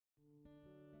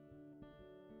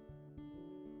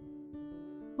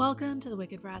Welcome to the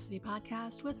Wicked Veracity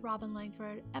Podcast with Robin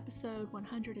Langford, episode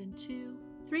 102,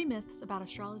 3 Myths About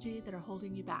Astrology That Are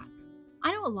Holding You Back.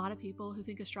 I know a lot of people who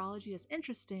think astrology is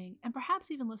interesting and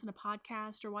perhaps even listen to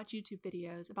podcasts or watch YouTube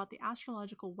videos about the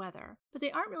astrological weather, but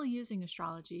they aren't really using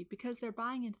astrology because they're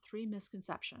buying into 3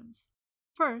 misconceptions.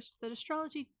 First, that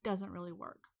astrology doesn't really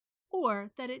work, or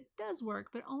that it does work,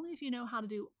 but only if you know how to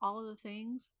do all of the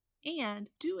things, and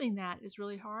doing that is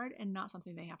really hard and not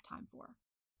something they have time for.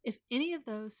 If any of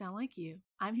those sound like you,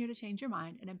 I'm here to change your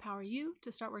mind and empower you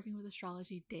to start working with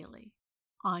astrology daily,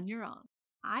 on your own.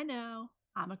 I know,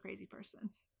 I'm a crazy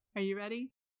person. Are you ready?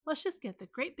 Let's just get the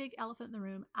great big elephant in the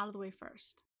room out of the way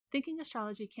first. Thinking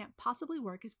astrology can't possibly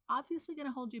work is obviously going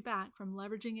to hold you back from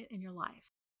leveraging it in your life.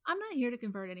 I'm not here to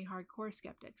convert any hardcore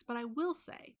skeptics, but I will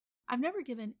say, I've never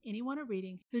given anyone a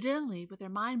reading who didn't leave with their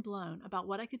mind blown about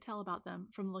what I could tell about them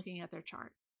from looking at their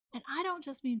chart. And I don't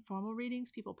just mean formal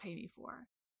readings people pay me for.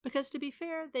 Because to be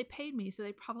fair, they paid me, so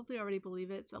they probably already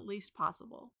believe it's at least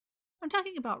possible. I'm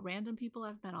talking about random people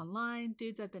I've met online,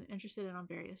 dudes I've been interested in on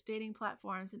various dating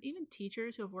platforms, and even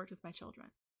teachers who have worked with my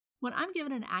children. When I'm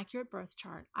given an accurate birth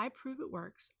chart, I prove it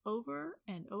works over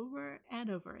and over and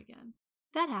over again.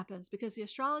 That happens because the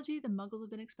astrology the muggles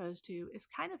have been exposed to is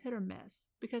kind of hit or miss,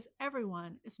 because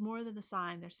everyone is more than the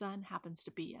sign their sun happens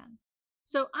to be in.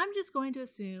 So I'm just going to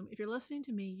assume if you're listening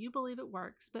to me, you believe it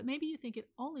works, but maybe you think it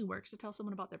only works to tell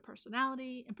someone about their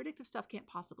personality and predictive stuff can't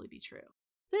possibly be true.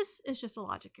 This is just a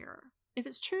logic error. If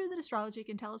it's true that astrology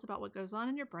can tell us about what goes on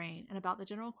in your brain and about the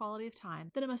general quality of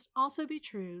time, then it must also be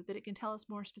true that it can tell us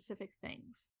more specific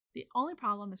things. The only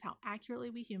problem is how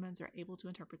accurately we humans are able to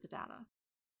interpret the data.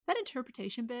 That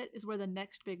interpretation bit is where the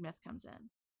next big myth comes in.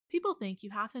 People think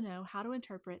you have to know how to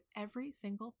interpret every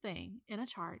single thing in a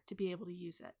chart to be able to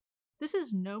use it. This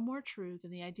is no more true than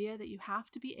the idea that you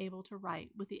have to be able to write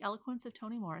with the eloquence of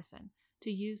Toni Morrison to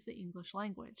use the English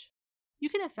language. You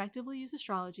can effectively use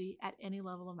astrology at any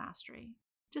level of mastery.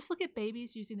 Just look at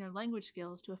babies using their language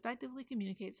skills to effectively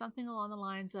communicate something along the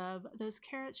lines of, "Those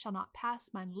carrots shall not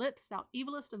pass mine lips, thou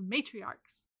evilest of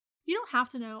matriarchs." You don't have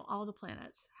to know all the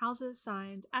planets, houses,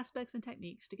 signs, aspects, and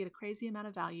techniques to get a crazy amount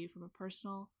of value from a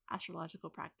personal astrological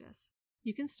practice.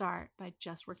 You can start by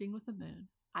just working with the moon,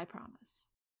 I promise.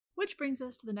 Which brings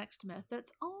us to the next myth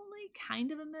that's only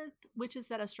kind of a myth, which is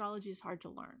that astrology is hard to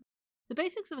learn. The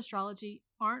basics of astrology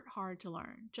aren't hard to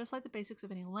learn, just like the basics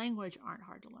of any language aren't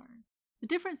hard to learn. The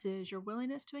difference is your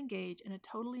willingness to engage in a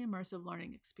totally immersive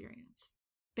learning experience.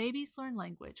 Babies learn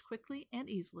language quickly and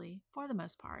easily, for the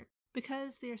most part,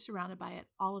 because they are surrounded by it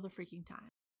all of the freaking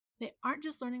time. They aren't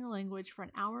just learning a language for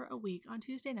an hour a week on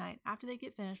Tuesday night after they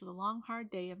get finished with a long, hard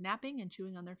day of napping and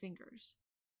chewing on their fingers.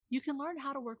 You can learn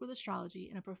how to work with astrology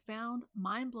in a profound,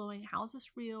 mind-blowing, how's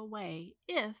this real way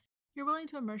if you're willing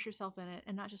to immerse yourself in it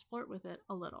and not just flirt with it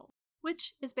a little,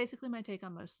 which is basically my take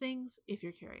on most things if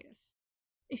you're curious.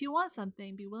 If you want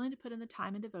something, be willing to put in the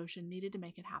time and devotion needed to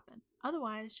make it happen.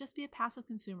 Otherwise, just be a passive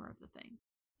consumer of the thing.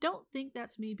 Don't think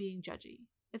that's me being judgy.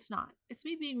 It's not. It's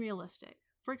me being realistic.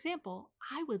 For example,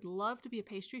 I would love to be a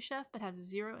pastry chef but have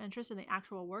zero interest in the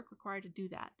actual work required to do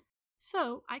that.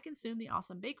 So I consume the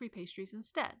awesome bakery pastries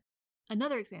instead.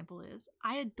 Another example is,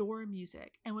 I adore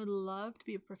music and would love to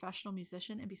be a professional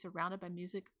musician and be surrounded by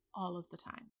music all of the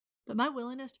time. But my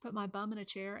willingness to put my bum in a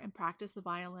chair and practice the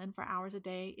violin for hours a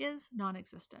day is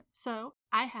non-existent. So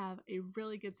I have a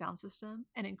really good sound system,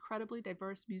 an incredibly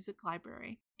diverse music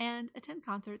library, and attend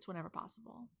concerts whenever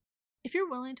possible. If you're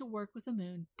willing to work with the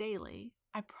moon daily,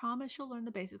 I promise you'll learn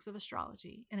the basics of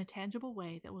astrology in a tangible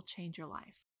way that will change your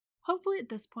life. Hopefully at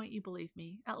this point you believe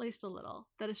me, at least a little,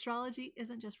 that astrology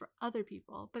isn't just for other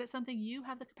people, but it's something you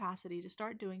have the capacity to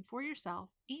start doing for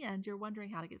yourself and you're wondering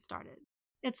how to get started.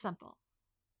 It's simple.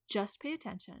 Just pay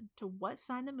attention to what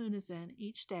sign the moon is in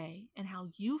each day and how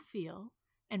you feel,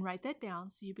 and write that down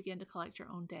so you begin to collect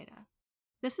your own data.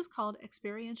 This is called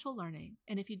experiential learning,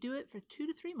 and if you do it for 2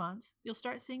 to 3 months, you'll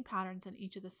start seeing patterns in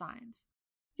each of the signs.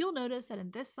 You'll notice that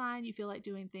in this sign, you feel like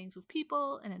doing things with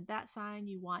people, and in that sign,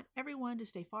 you want everyone to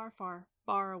stay far, far,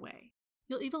 far away.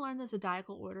 You'll even learn the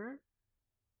zodiacal order,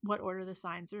 what order the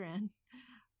signs are in,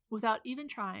 without even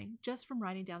trying, just from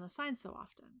writing down the signs so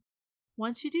often.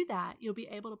 Once you do that, you'll be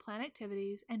able to plan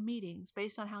activities and meetings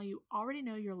based on how you already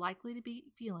know you're likely to be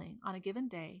feeling on a given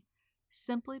day,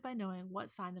 simply by knowing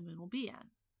what sign the moon will be in.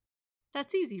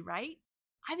 That's easy, right?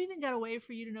 I've even got a way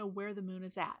for you to know where the moon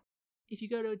is at. If you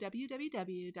go to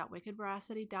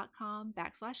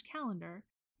www.wickedveracity.com/calendar,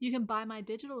 you can buy my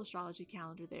digital astrology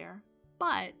calendar there,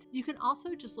 but you can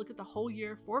also just look at the whole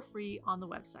year for free on the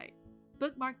website.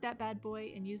 Bookmark that bad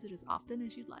boy and use it as often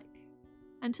as you'd like.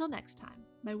 Until next time,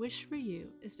 my wish for you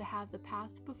is to have the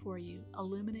path before you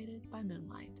illuminated by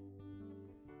moonlight.